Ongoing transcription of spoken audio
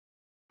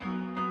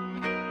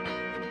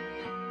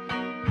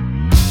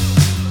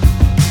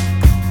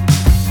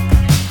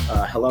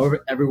Hello,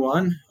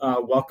 everyone.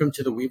 Welcome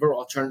to the Weaver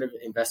Alternative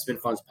Investment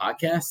Funds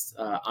podcast.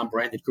 I'm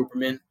Brandon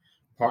Cooperman,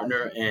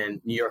 partner and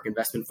New York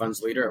investment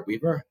funds leader at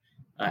Weaver.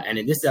 And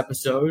in this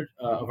episode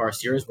of our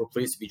series, we're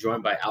pleased to be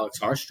joined by Alex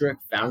Harstrick,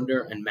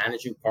 founder and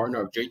managing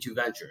partner of J2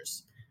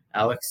 Ventures.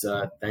 Alex,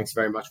 thanks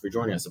very much for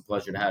joining us. A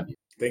pleasure to have you.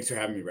 Thanks for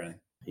having me, Brandon.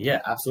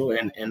 Yeah,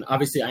 absolutely. And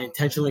obviously, I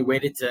intentionally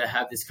waited to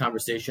have this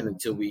conversation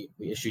until we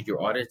issued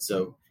your audit.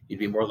 So you'd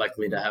be more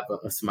likely to have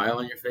a smile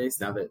on your face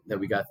now that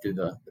we got through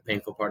the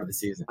painful part of the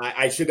season.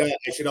 I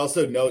should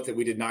also note that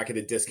we did not get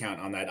a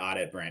discount on that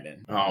audit,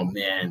 Brandon. Oh,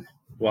 man.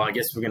 Well, I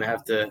guess we're going to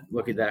have to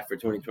look at that for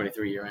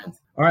 2023 year end.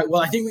 All right.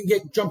 Well, I think we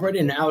can jump right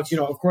in. Alex,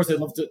 of course, I'd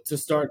love to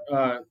start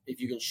if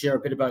you can share a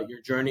bit about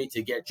your journey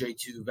to get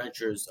J2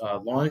 Ventures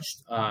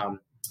launched.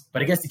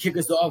 But I guess to kick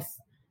us off,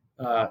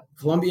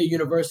 Columbia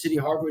University,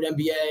 Harvard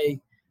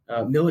MBA,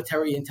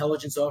 military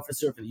intelligence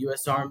officer for the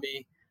U.S.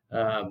 Army,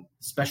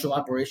 Special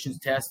Operations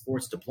Task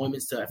Force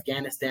deployments to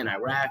Afghanistan,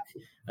 Iraq.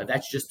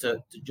 That's just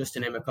to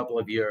name a couple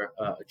of your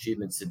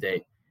achievements to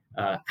date.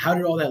 How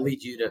did all that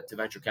lead you to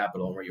venture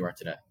capital and where you are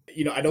today?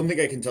 I don't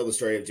think I can tell the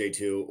story of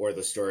J2 or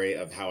the story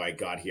of how I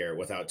got here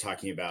without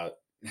talking about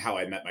how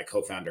I met my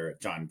co-founder,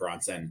 John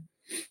Bronson.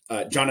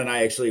 John and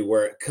I actually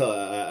were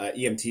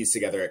EMTs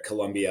together at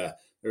Columbia.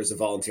 There was a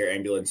volunteer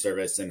ambulance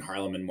service in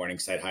Harlem and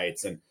Morningside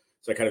Heights. And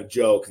so I kind of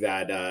joke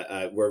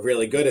that we're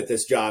really good at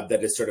this job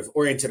that is sort of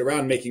oriented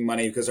around making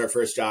money because our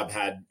first job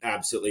had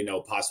absolutely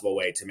no possible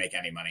way to make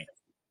any money.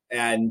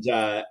 And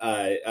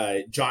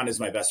John is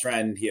my best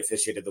friend. He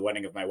officiated the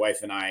wedding of my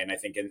wife and I. And I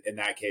think in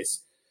that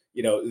case,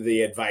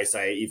 the advice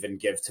I even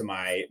give to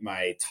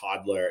my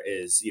toddler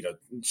is,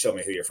 show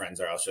me who your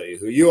friends are. I'll show you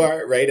who you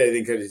are. Right. I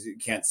think you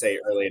can't say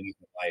early in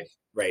life.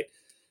 Right.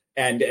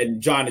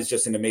 And John is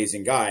just an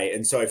amazing guy.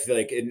 And so I feel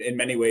like in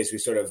many ways, we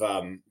sort of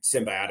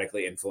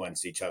symbiotically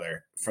influenced each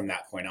other from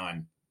that point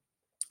on.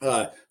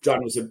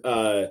 John was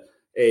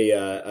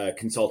a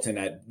consultant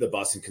at the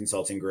Boston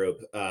Consulting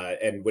Group.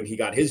 And when he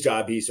got his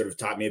job, he sort of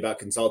taught me about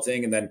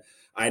consulting. And then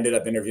I ended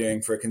up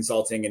interviewing for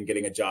consulting and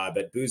getting a job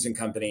at Booz &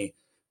 Company.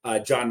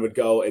 John would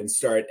go and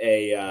start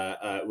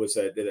was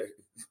the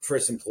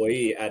first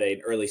employee at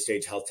an early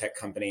stage health tech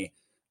company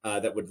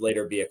that would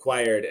later be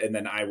acquired. And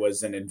then I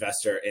was an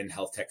investor in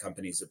health tech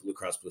companies at Blue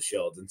Cross Blue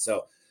Shield. And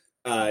so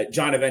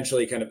John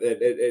eventually kind of,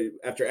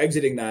 after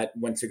exiting that,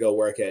 went to go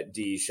work at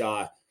D.E.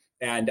 Shaw.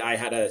 And I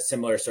had a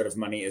similar sort of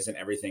money isn't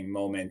everything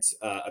moment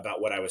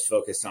about what I was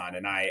focused on.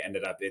 And I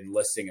ended up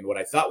enlisting in what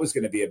I thought was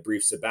going to be a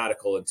brief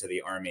sabbatical into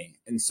the Army.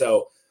 And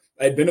so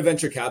I'd been a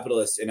venture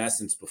capitalist in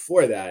essence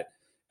before that.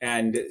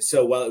 And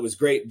so while it was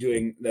great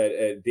doing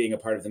being a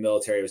part of the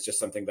military, it was just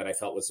something that I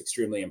felt was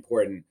extremely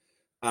important.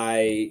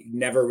 I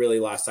never really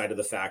lost sight of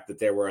the fact that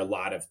there were a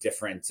lot of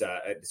different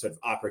sort of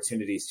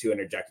opportunities to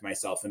interject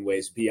myself in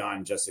ways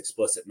beyond just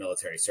explicit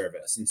military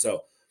service. And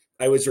so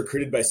I was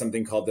recruited by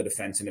something called the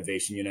Defense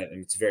Innovation Unit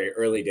in its very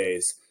early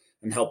days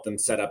and helped them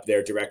set up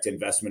their direct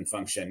investment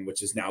function,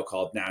 which is now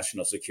called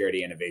National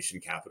Security Innovation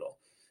Capital.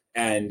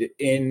 And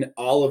in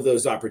all of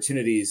those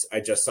opportunities, I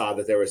just saw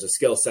that there was a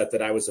skill set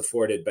that I was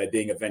afforded by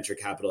being a venture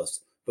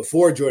capitalist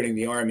before joining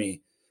the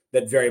Army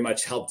that very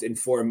much helped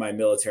inform my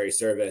military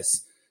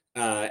service.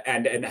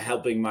 And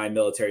helping my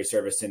military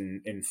service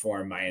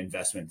inform my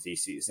investment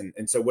theses.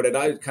 And so what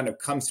it kind of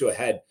comes to a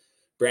head,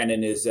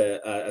 Brandon, is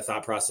a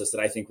thought process that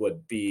I think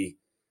would be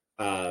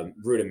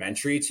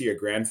rudimentary to your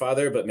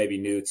grandfather, but maybe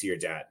new to your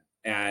dad.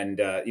 And,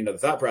 the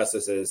thought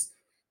process is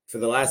for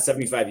the last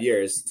 75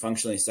 years,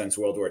 functionally since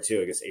World War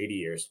II, I guess 80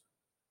 years,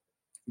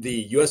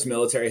 the U.S.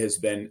 military has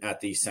been at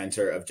the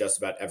center of just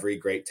about every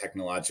great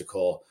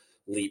technological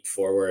leap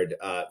forward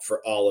for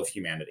all of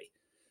humanity.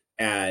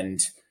 And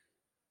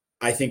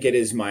I think it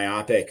is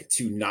myopic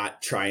to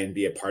not try and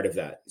be a part of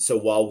that. So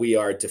while we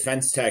are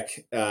defense tech,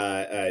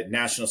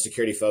 national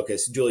security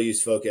focused, dual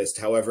use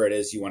focused, however it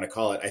is you want to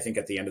call it, I think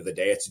at the end of the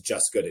day, it's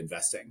just good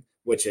investing,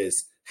 which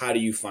is how do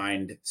you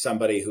find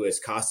somebody who is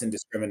cost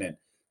indiscriminate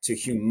to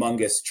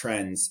humongous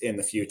trends in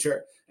the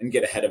future and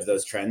get ahead of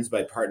those trends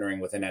by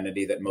partnering with an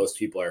entity that most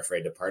people are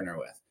afraid to partner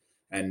with.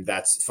 And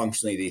that's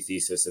functionally the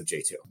thesis of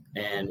J2.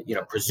 And,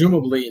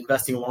 presumably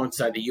investing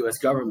alongside the U.S.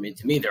 government,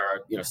 to me, there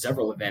are,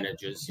 several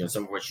advantages,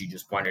 some of which you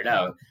just pointed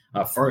out.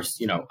 First,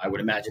 I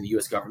would imagine the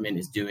U.S. government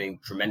is doing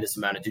tremendous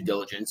amount of due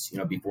diligence,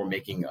 before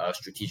making a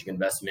strategic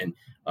investment,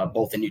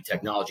 both in new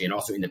technology and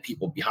also in the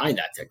people behind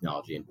that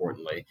technology,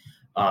 importantly.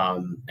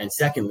 And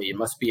secondly, it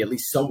must be at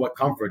least somewhat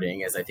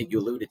comforting, as I think you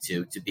alluded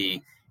to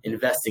be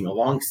investing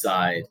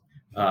alongside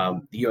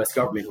the U.S.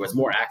 government, who has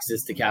more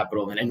access to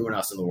capital than anyone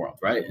else in the world,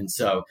 right? And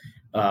so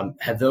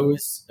have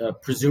those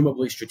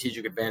presumably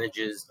strategic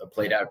advantages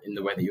played out in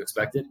the way that you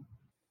expected?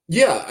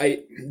 Yeah,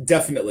 I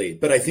definitely.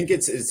 But I think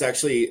it's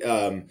actually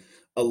a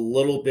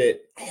little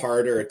bit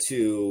harder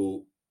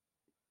to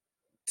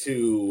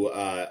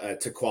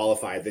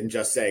qualify than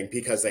just saying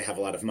because they have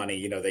a lot of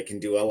money, they can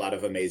do a lot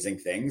of amazing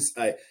things.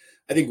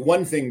 I think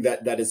one thing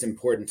that is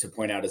important to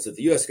point out is that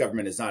the U.S.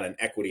 government is not an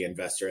equity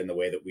investor in the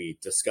way that we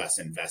discuss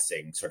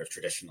investing sort of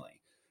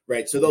traditionally,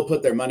 right? So they'll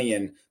put their money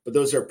in, but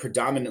those are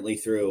predominantly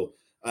through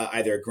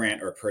either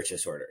grant or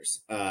purchase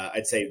orders.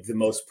 I'd say the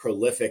most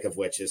prolific of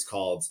which is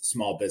called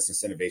Small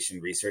Business Innovation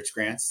Research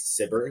Grants,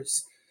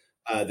 SBIRs.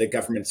 The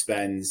government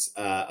spends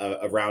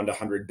around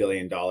 $100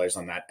 billion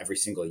on that every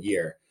single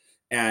year.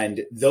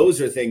 And those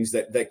are things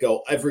that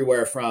go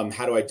everywhere from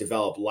how do I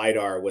develop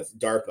LiDAR with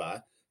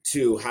DARPA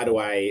to how do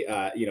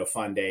I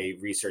fund a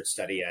research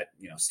study at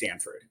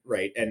Stanford,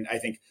 right? And I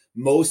think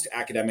most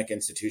academic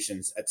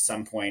institutions at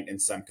some point in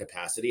some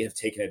capacity have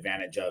taken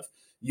advantage of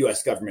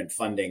U.S. government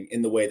funding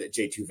in the way that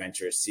J2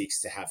 Ventures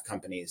seeks to have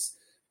companies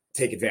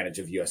take advantage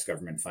of U.S.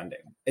 government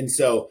funding. And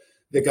so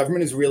the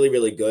government is really,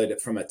 really good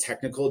from a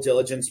technical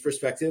diligence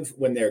perspective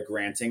when they're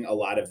granting a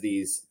lot of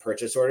these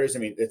purchase orders. I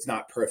mean, it's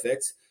not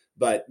perfect,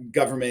 but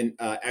government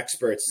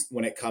experts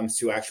when it comes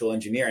to actual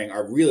engineering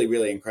are really,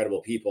 really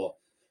incredible people.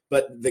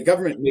 But the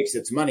government makes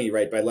its money,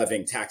 right, by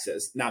levying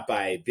taxes, not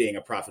by being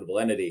a profitable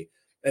entity.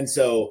 And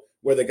so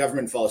where the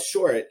government falls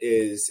short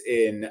is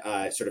in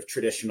sort of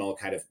traditional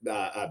kind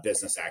of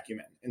business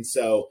acumen. And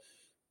so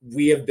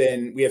we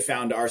have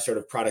found our sort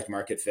of product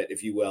market fit,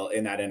 if you will,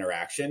 in that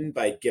interaction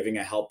by giving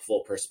a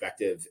helpful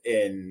perspective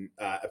in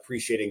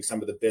appreciating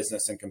some of the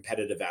business and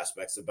competitive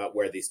aspects about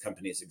where these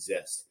companies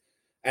exist.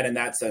 And in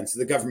that sense,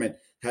 the government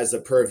has a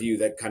purview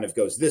that kind of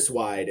goes this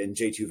wide, and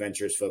J2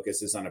 Ventures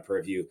focuses on a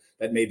purview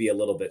that may be a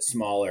little bit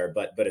smaller,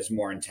 but is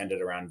more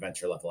intended around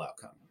venture level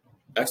outcome.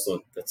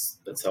 Excellent.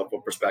 That's helpful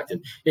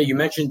perspective. Yeah, you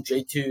mentioned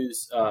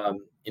J2's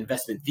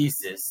investment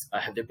thesis.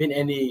 Have there been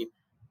any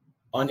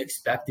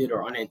unexpected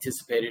or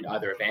unanticipated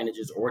either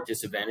advantages or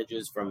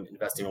disadvantages from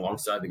investing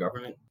alongside the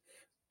government?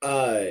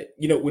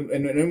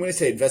 When I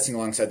say investing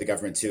alongside the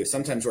government too,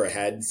 sometimes we're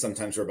ahead,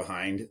 sometimes we're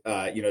behind,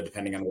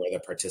 depending on where the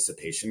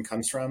participation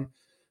comes from.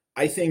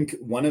 I think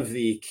one of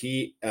the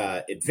key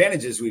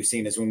advantages we've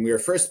seen is when we were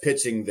first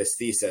pitching this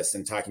thesis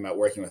and talking about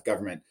working with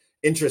government,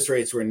 interest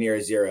rates were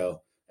near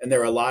zero. And there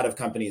were a lot of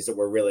companies that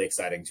were really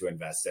exciting to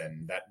invest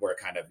in that were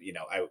kind of,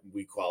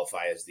 we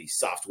qualify as the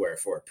software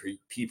for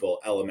people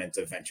element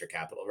of venture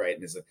capital, right?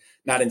 And is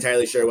not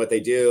entirely sure what they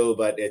do,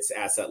 but it's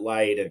asset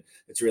light and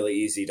it's really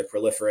easy to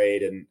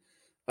proliferate. And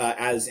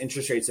as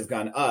interest rates have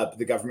gone up,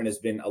 the government has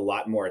been a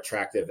lot more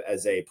attractive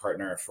as a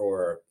partner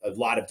for a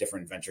lot of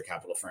different venture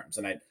capital firms.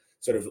 And I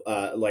sort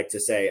of like to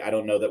say, I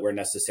don't know that we're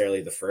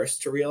necessarily the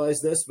first to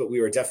realize this, but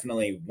we were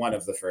definitely one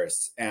of the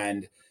first.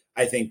 And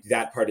I think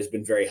that part has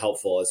been very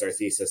helpful as our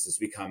thesis has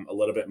become a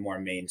little bit more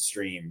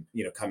mainstream,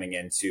 coming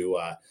into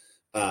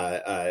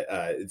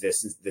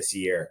this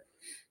year.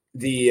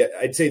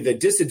 I'd say the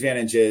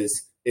disadvantage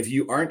is if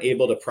you aren't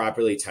able to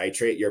properly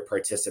titrate your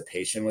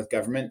participation with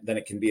government, then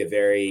it can be a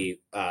very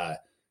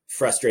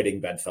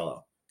frustrating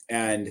bedfellow.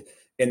 And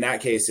in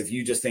that case, if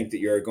you just think that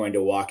you're going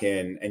to walk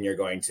in and you're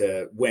going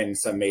to win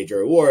some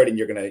major award and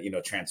you're going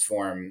to,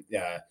 transform,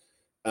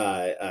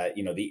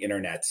 the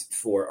internet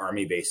for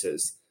army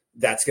bases,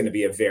 that's going to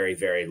be a very,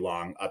 very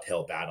long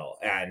uphill battle.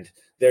 And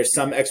there's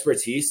some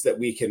expertise that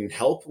we can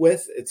help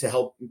with to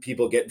help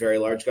people get very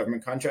large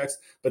government contracts.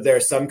 But there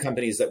are some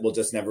companies that will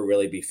just never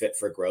really be fit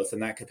for growth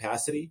in that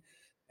capacity.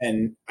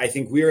 And I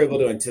think we were able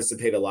to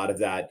anticipate a lot of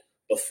that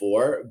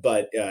before,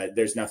 but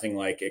there's nothing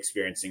like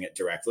experiencing it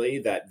directly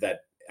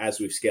that as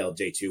we've scaled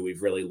J2,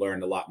 we've really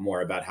learned a lot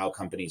more about how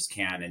companies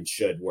can and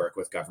should work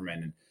with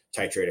government and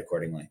titrate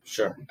accordingly.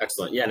 Sure.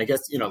 Excellent. Yeah. And I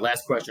guess,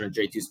 last question on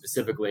J2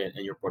 specifically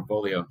and your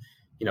portfolio,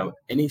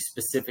 any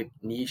specific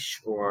niche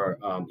or,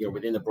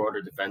 within the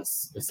broader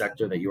defense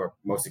sector that you are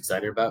most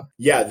excited about?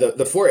 Yeah,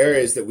 the four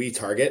areas that we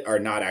target are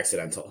not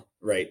accidental,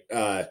 right?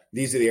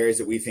 These are the areas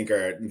that we think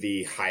are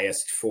the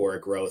highest for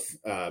growth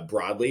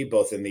broadly,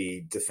 both in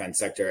the defense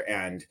sector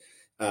and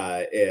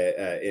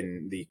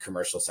in the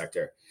commercial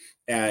sector.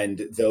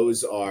 And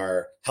those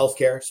are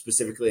healthcare,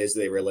 specifically as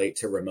they relate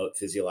to remote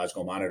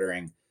physiological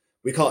monitoring.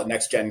 We call it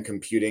next-gen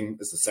computing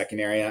as the second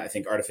area. I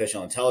think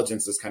artificial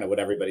intelligence is kind of what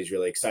everybody's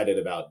really excited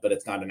about, but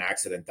it's not an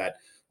accident that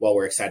while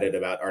we're excited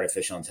about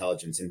artificial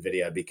intelligence,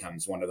 NVIDIA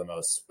becomes one of the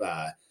most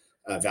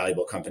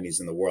valuable companies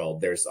in the world.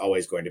 There's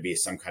always going to be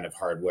some kind of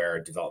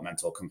hardware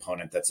developmental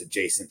component that's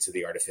adjacent to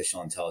the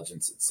artificial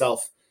intelligence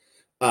itself.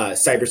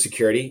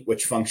 Cybersecurity,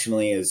 which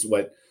functionally is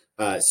what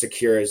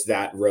secures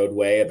that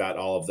roadway about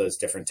all of those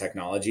different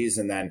technologies.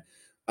 And then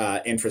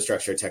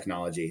infrastructure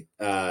technology.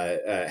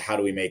 How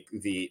do we make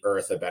the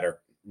Earth a better,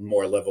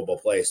 more livable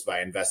place by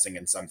investing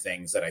in some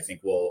things that I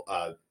think will,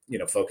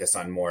 focus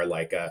on more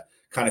like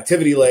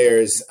connectivity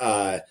layers,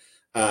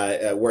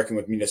 working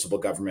with municipal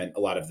government, a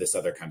lot of this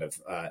other kind of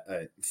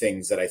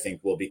things that I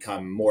think will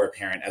become more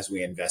apparent as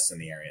we invest in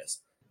the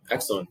areas.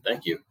 Excellent.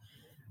 Thank you.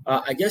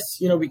 I guess,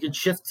 we could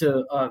shift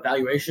to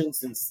valuation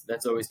since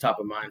that's always top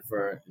of mind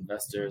for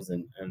investors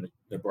and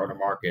the broader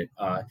market.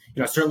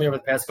 Certainly over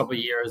the past couple of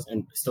years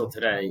and still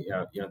today,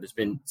 there's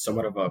been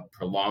somewhat of a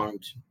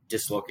prolonged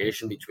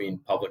dislocation between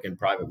public and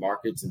private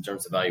markets in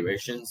terms of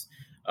valuations,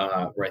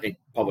 where I think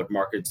public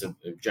markets have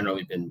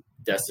generally been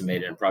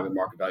decimated and private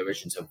market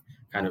valuations have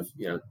kind of,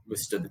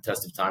 withstood the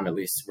test of time, at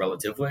least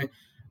relatively.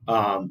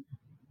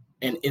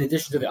 And in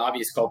addition to the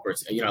obvious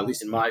culprits, at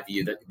least in my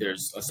view, that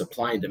there's a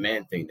supply and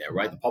demand thing there,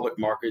 right? The public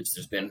markets,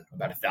 there's been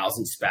about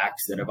 1,000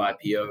 SPACs that have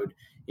IPO'd,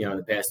 in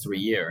the past 3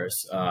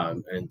 years,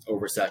 and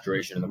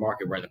oversaturation in the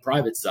market. Where in the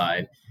private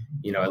side,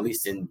 at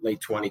least in late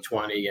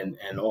 2020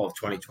 and all of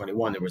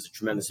 2021, there was a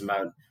tremendous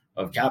amount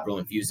of capital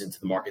infused into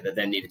the market that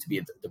then needed to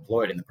be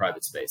deployed in the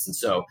private space. And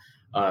so,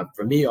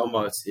 for me,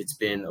 almost it's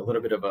been a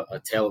little bit of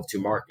a tale of two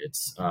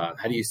markets.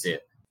 How do you see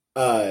it?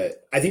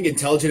 I think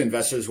intelligent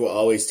investors will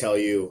always tell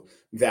you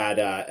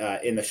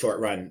that in the short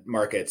run,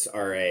 markets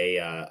are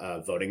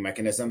a voting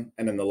mechanism,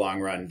 and in the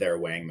long run, they're a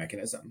weighing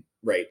mechanism,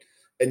 right?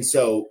 And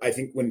so I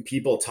think when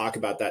people talk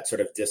about that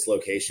sort of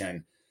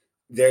dislocation,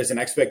 there's an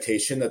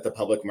expectation that the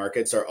public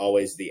markets are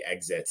always the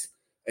exit.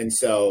 And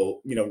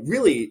so,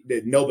 really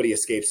nobody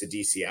escapes a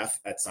DCF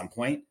at some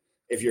point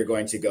if you're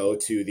going to go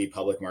to the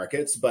public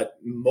markets, but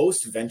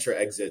most venture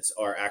exits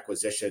are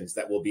acquisitions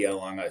that will be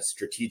along a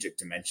strategic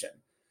dimension.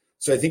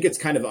 So I think it's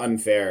kind of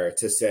unfair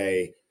to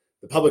say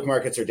the public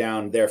markets are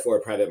down, therefore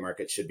private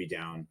markets should be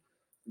down.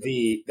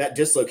 That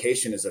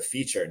dislocation is a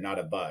feature, not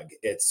a bug.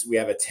 We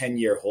have a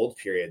 10-year hold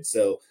period.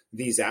 So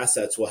these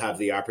assets will have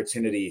the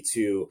opportunity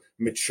to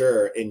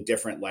mature in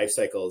different life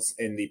cycles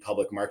in the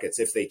public markets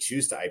if they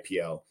choose to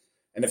IPO.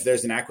 And if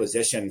there's an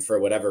acquisition for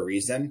whatever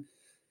reason,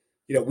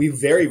 we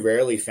very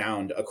rarely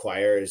found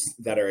acquirers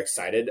that are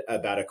excited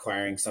about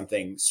acquiring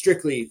something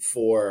strictly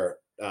for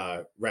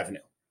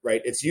revenue,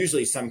 right? It's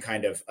usually some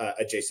kind of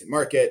adjacent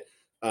market,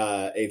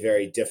 a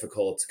very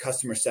difficult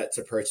customer set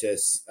to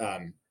purchase,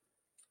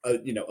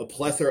 a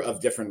plethora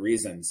of different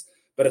reasons.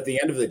 But at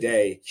the end of the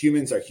day,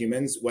 humans are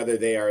humans, whether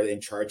they are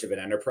in charge of an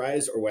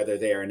enterprise or whether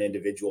they are an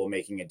individual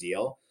making a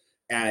deal.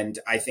 And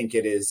I think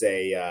it is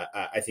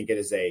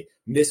a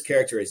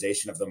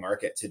mischaracterization of the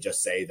market to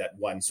just say that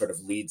one sort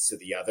of leads to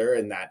the other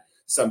and that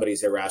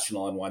somebody's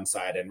irrational on one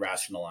side and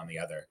rational on the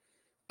other.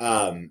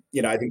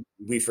 I think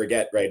we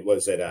forget, right?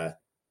 Was it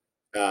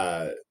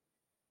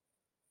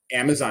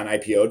Amazon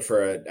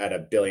IPO'd at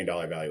 $1 billion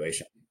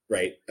valuation,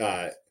 right?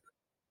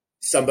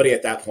 Somebody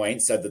at that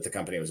point said that the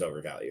company was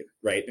overvalued,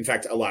 right? In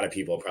fact, a lot of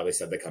people probably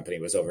said the company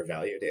was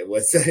overvalued. It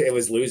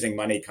was losing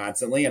money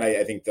constantly, and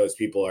I think those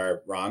people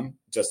are wrong,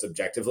 just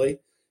objectively.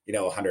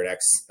 100x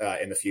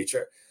in the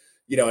future,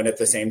 and at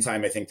the same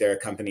time, I think there are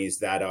companies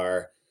that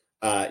are,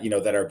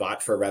 that are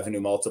bought for revenue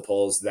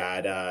multiples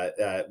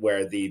that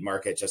where the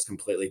market just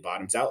completely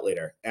bottoms out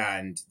later,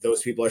 and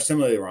those people are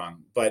similarly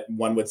wrong. But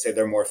one would say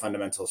they're more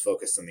fundamentals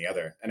focused than the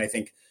other, and I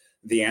think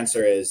the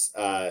answer is.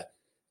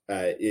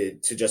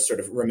 To just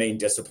sort of remain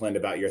disciplined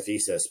about your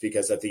thesis,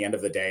 because at the end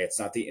of the day, it's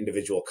not the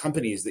individual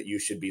companies that you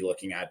should be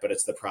looking at, but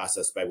it's the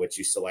process by which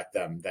you select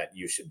them that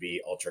you should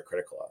be ultra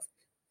critical of.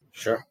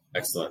 Sure.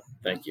 Excellent.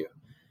 Thank you.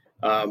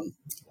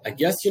 I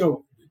guess,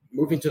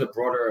 moving to the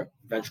broader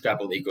venture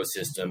capital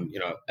ecosystem,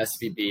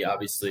 SVB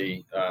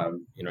obviously,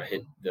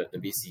 hit the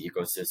VC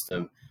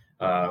ecosystem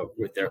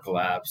with their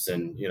collapse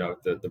and,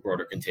 the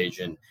broader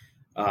contagion.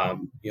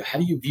 How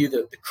do you view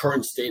the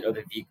current state of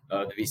the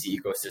VC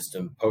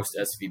ecosystem post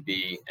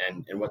SVB,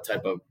 and what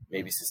type of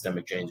maybe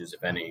systemic changes,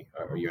 if any,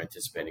 are you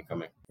anticipating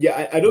coming?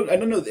 Yeah, I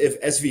don't know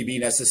if SVB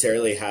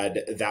necessarily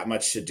had that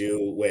much to do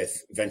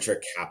with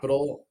venture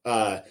capital,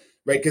 right?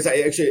 Because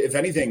if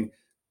anything,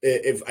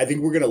 if I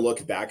think we're going to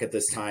look back at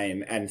this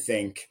time and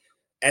think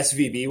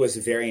SVB was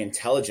very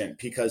intelligent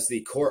because the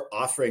core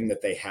offering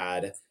that they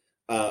had.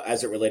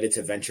 As it related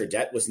to venture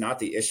debt was not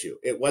the issue.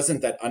 It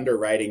wasn't that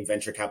underwriting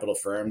venture capital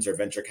firms or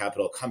venture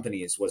capital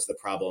companies was the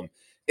problem.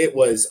 It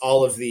was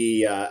all of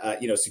the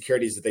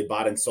securities that they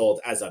bought and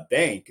sold as a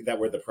bank that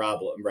were the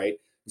problem, right?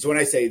 So when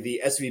I say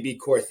the SVB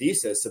core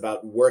thesis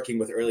about working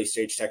with early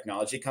stage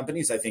technology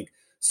companies, I think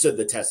stood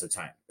the test of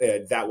time.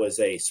 That was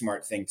a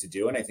smart thing to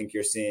do, and I think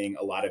you're seeing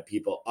a lot of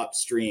people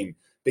upstream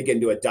begin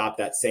to adopt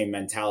that same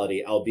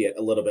mentality, albeit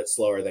a little bit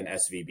slower than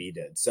SVB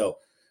did. So.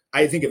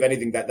 I think if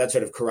anything, that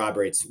sort of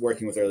corroborates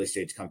working with early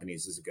stage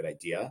companies is a good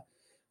idea.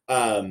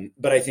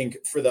 But I think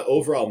for the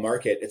overall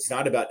market, it's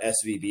not about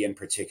SVB in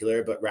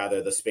particular, but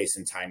rather the space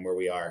and time where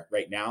we are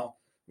right now,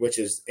 which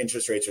is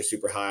interest rates are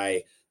super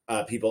high.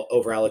 People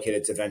over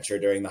allocated to venture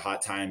during the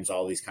hot times,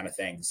 all these kind of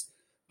things.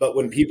 But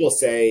when people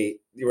say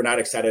we're not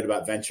excited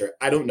about venture,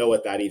 I don't know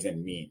what that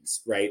even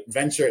means, right?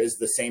 Venture is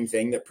the same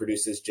thing that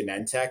produces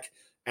Genentech,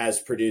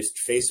 as produced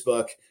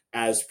Facebook,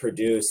 as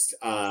produced,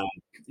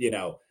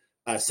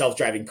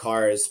 self-driving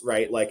cars,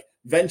 right? Like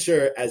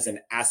venture as an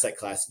asset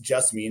class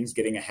just means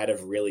getting ahead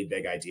of really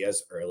big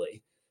ideas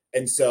early.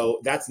 And so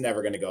that's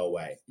never going to go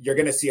away. You're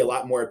going to see a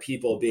lot more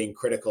people being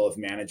critical of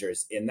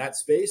managers in that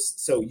space.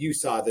 So you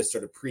saw this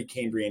sort of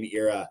pre-Cambrian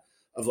era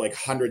of like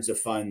hundreds of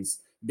funds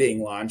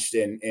being launched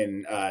in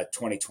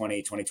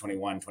 2020,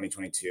 2021,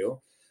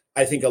 2022.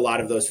 I think a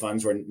lot of those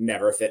funds were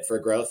never fit for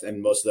growth,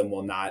 and most of them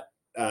will not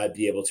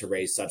be able to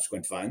raise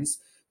subsequent funds.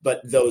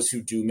 But those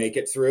who do make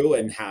it through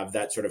and have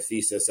that sort of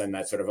thesis and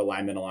that sort of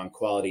alignment along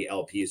quality,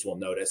 LPs will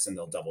notice and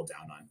they'll double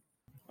down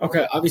on.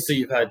 Okay, obviously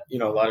you've had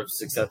a lot of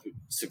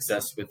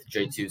success with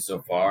J2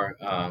 so far,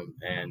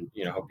 and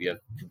hope you have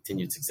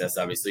continued success.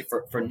 Obviously,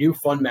 for new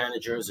fund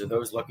managers or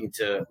those looking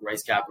to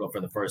raise capital for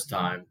the first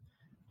time,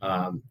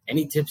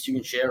 any tips you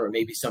can share, or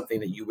maybe something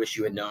that you wish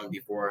you had known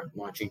before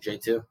launching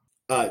J2?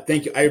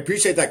 Thank you. I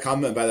appreciate that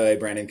comment, by the way,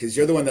 Brandon, because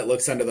you're the one that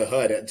looks under the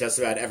hood at just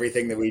about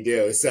everything that we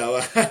do. So,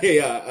 thank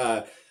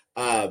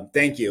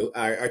you.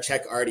 Our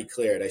check already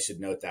cleared. I should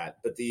note that.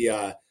 But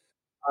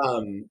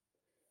um,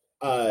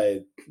 uh,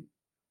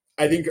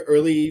 I think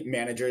early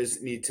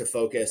managers need to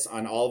focus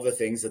on all of the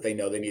things that they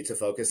know they need to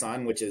focus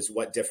on, which is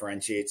what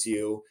differentiates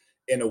you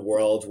in a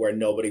world where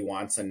nobody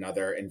wants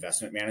another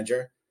investment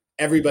manager.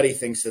 Everybody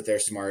thinks that they're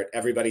smart.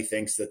 Everybody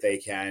thinks that they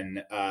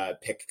can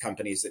pick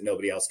companies that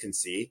nobody else can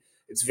see.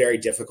 It's very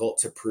difficult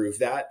to prove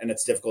that, and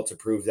it's difficult to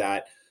prove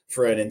that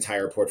for an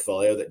entire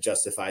portfolio that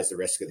justifies the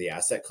risk of the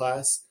asset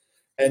class.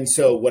 And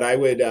so, what I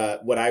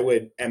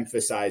would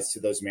emphasize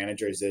to those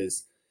managers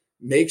is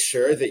make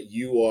sure that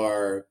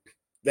you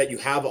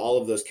have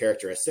all of those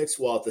characteristics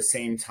while at the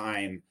same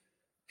time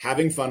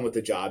having fun with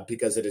the job,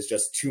 because it is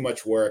just too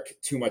much work,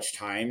 too much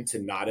time to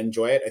not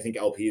enjoy it. I think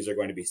LPs are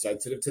going to be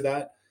sensitive to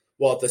that,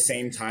 while at the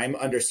same time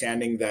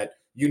understanding that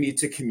you need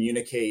to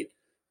communicate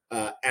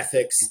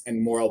ethics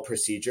and moral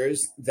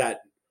procedures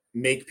that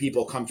make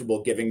people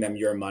comfortable giving them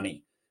your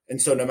money.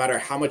 And so no matter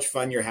how much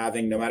fun you're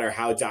having, no matter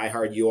how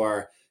diehard you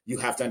are, you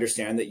have to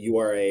understand that you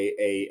are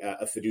a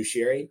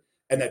fiduciary,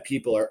 and that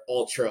people are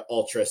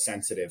ultra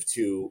sensitive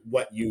to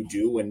what you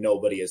do when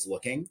nobody is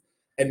looking,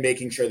 and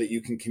making sure that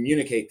you can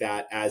communicate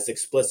that as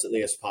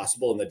explicitly as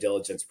possible in the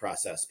diligence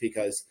process,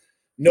 because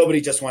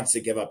nobody just wants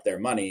to give up their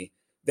money.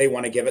 They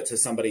want to give it to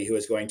somebody who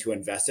is going to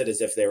invest it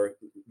as if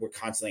were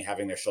constantly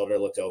having their shoulder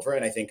looked over.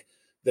 And I think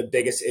the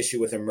biggest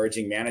issue with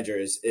emerging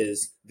managers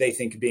is they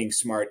think being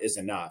smart is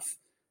enough,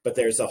 but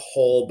there's a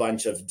whole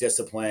bunch of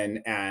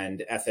discipline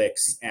and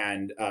ethics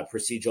and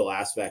procedural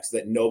aspects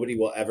that nobody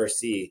will ever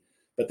see,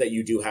 but that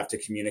you do have to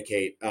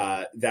communicate,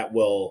 that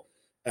will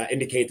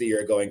indicate that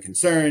you're a going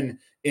concern,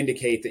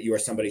 indicate that you are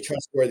somebody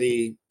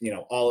trustworthy,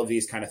 all of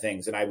these kind of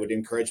things. And I would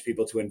encourage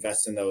people to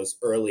invest in those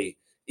early,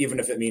 even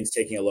if it means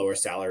taking a lower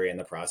salary in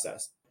the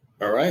process.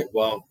 All right.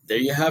 Well, there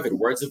you have it.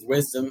 Words of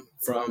wisdom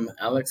from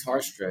Alex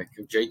Harstrick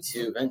of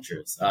J2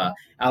 Ventures.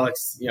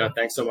 Alex,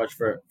 thanks so much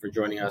for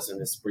joining us in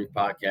this brief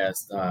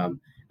podcast,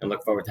 and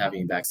look forward to having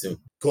you back soon.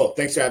 Cool.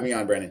 Thanks for having me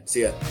on, Brandon.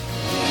 See ya.